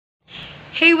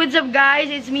Hey, what's up guys?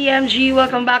 It's me, Emghie.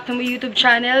 Welcome back to my YouTube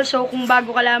channel. So, kung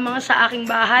bago ka lamang sa aking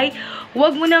bahay,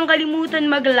 huwag mo nang kalimutan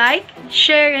mag-like,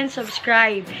 share, and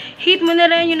subscribe. Hit mo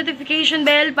na rin yung notification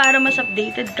bell para mas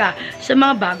updated ka sa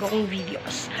mga bago kong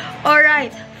videos.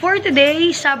 Alright, for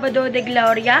today, Sabado de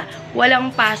Gloria,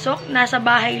 walang pasok, nasa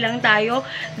bahay lang tayo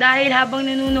dahil habang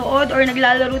nanonood or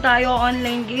naglalaro tayo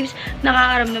online games,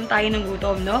 nakakaramdam tayo ng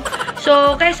gutom, no?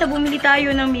 So, kaysa bumili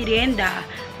tayo ng merienda,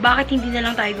 bakit hindi na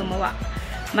lang tayo gumawa?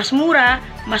 Mas mura,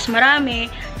 mas marami,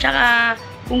 tsaka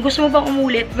kung gusto mo pang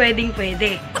umulit,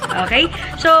 pwedeng-pwede. Okay?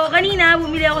 So, kanina,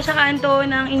 bumili ako sa kanto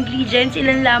ng ingredients.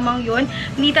 Ilan lamang yun.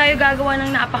 Hindi tayo gagawa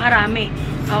ng napakarami.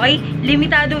 Okay?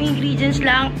 Limitadong ingredients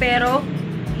lang, pero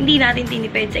hindi natin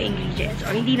tinipid sa ingredients.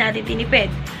 Or hindi natin tinipid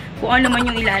kung ano man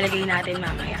yung ilalagay natin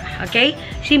mamaya. Okay?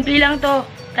 Simple lang to.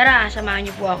 Tara, samahan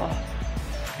niyo po ako.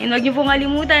 And huwag niyo pong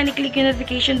kalimutan, i-click yung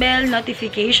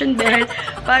notification bell,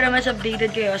 para mas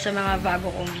updated kayo sa mga bago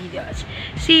kong videos.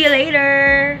 See you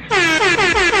later!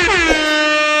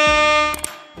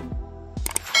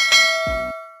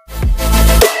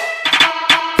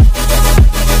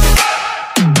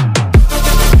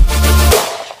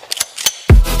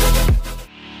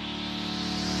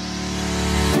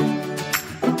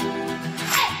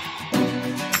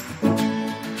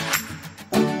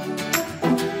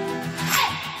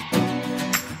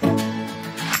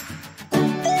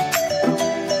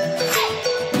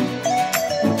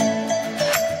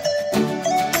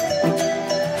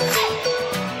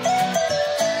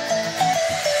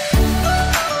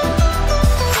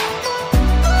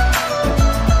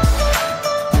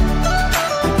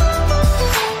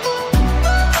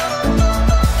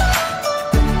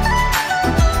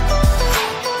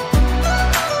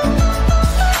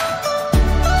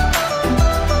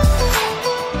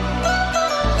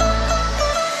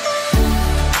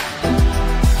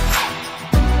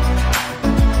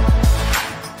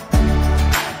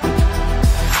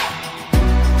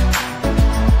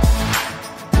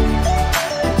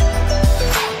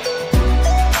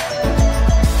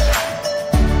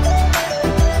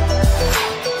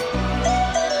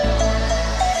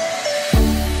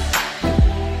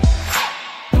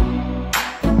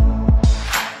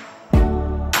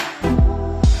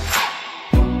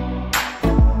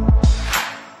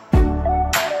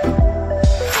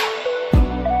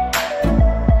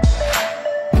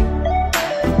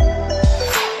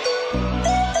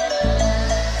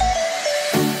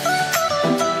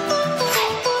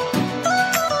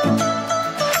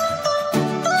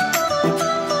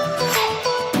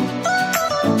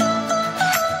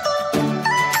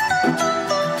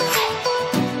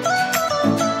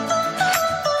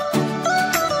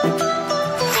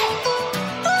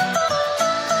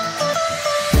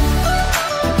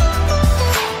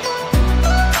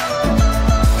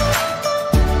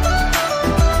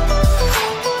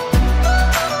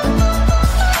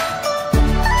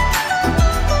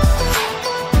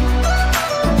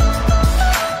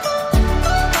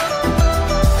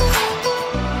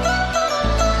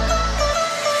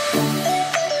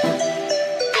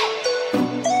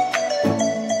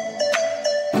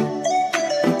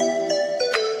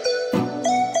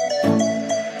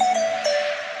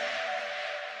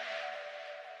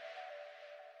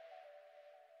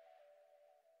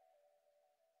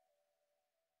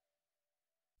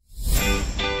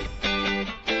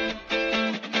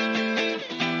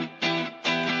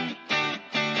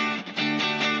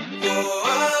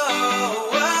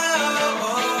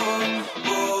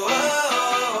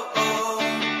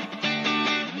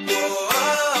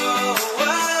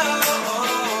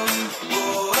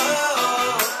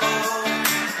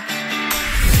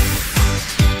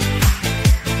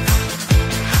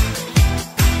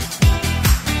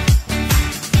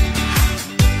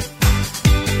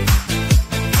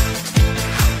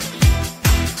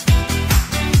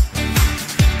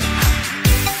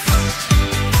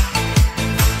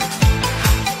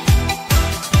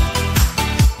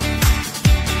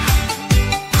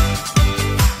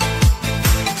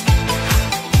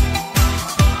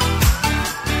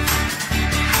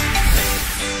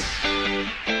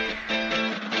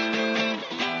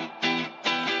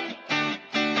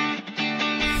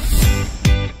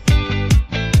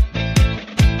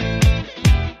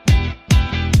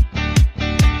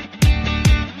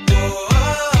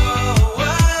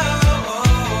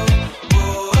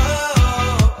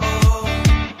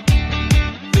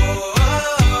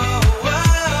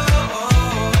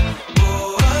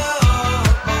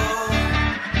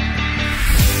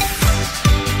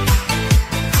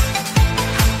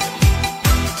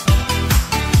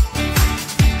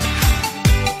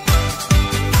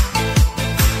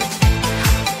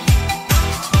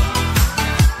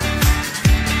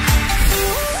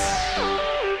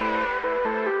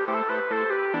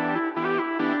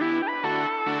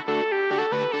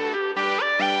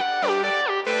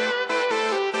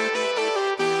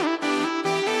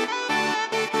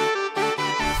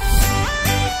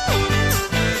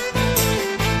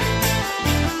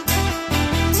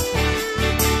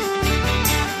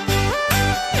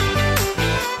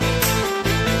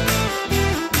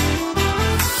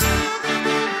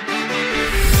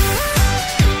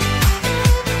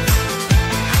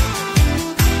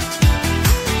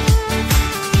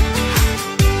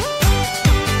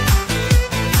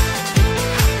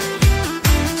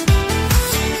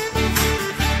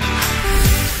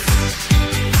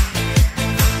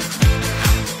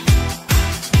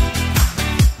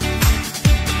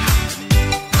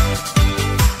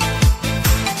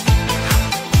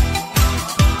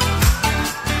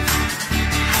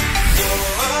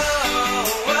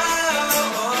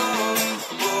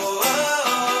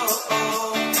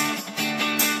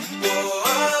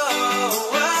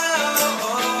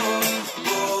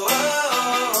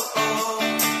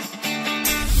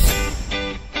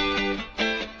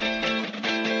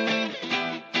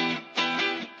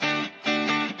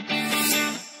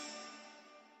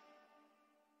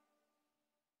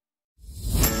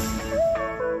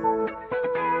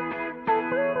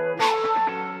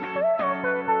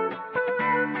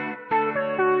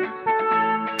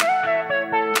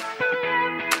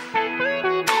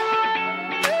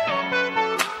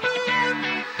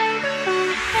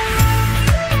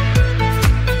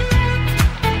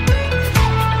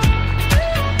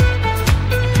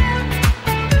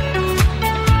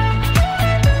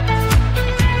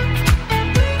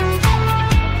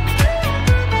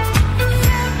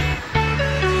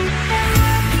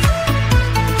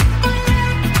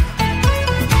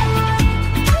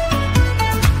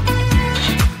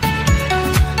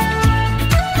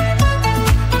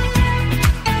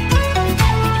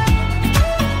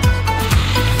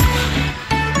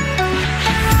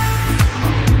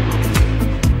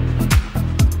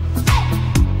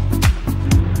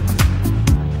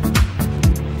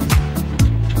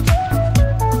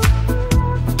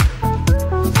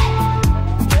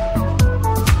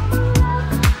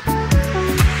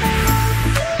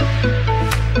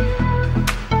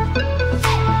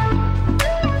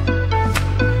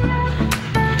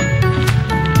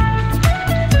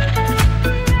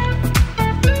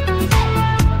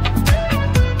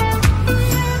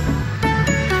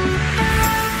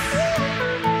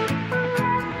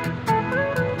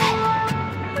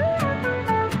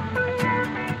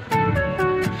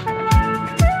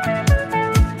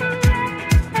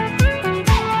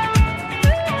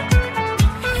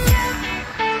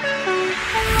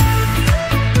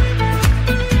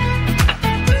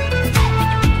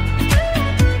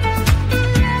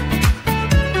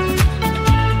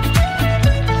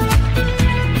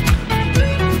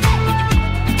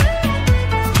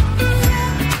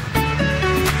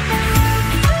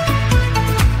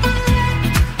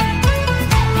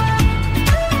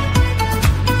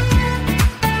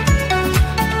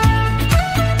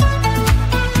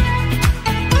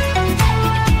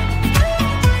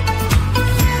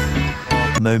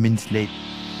 moments later.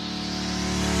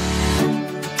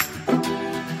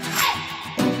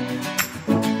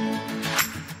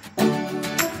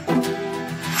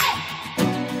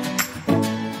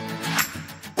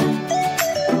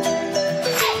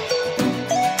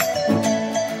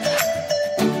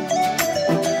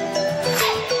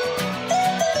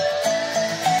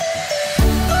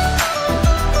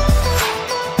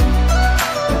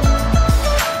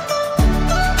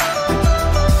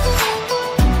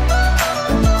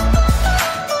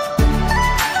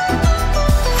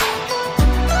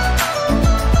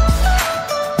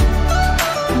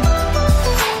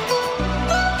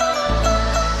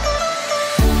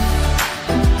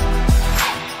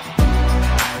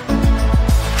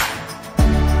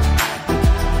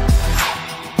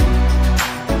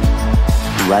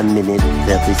 One minute,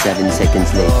 37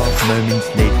 seconds later. 12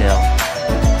 moments later.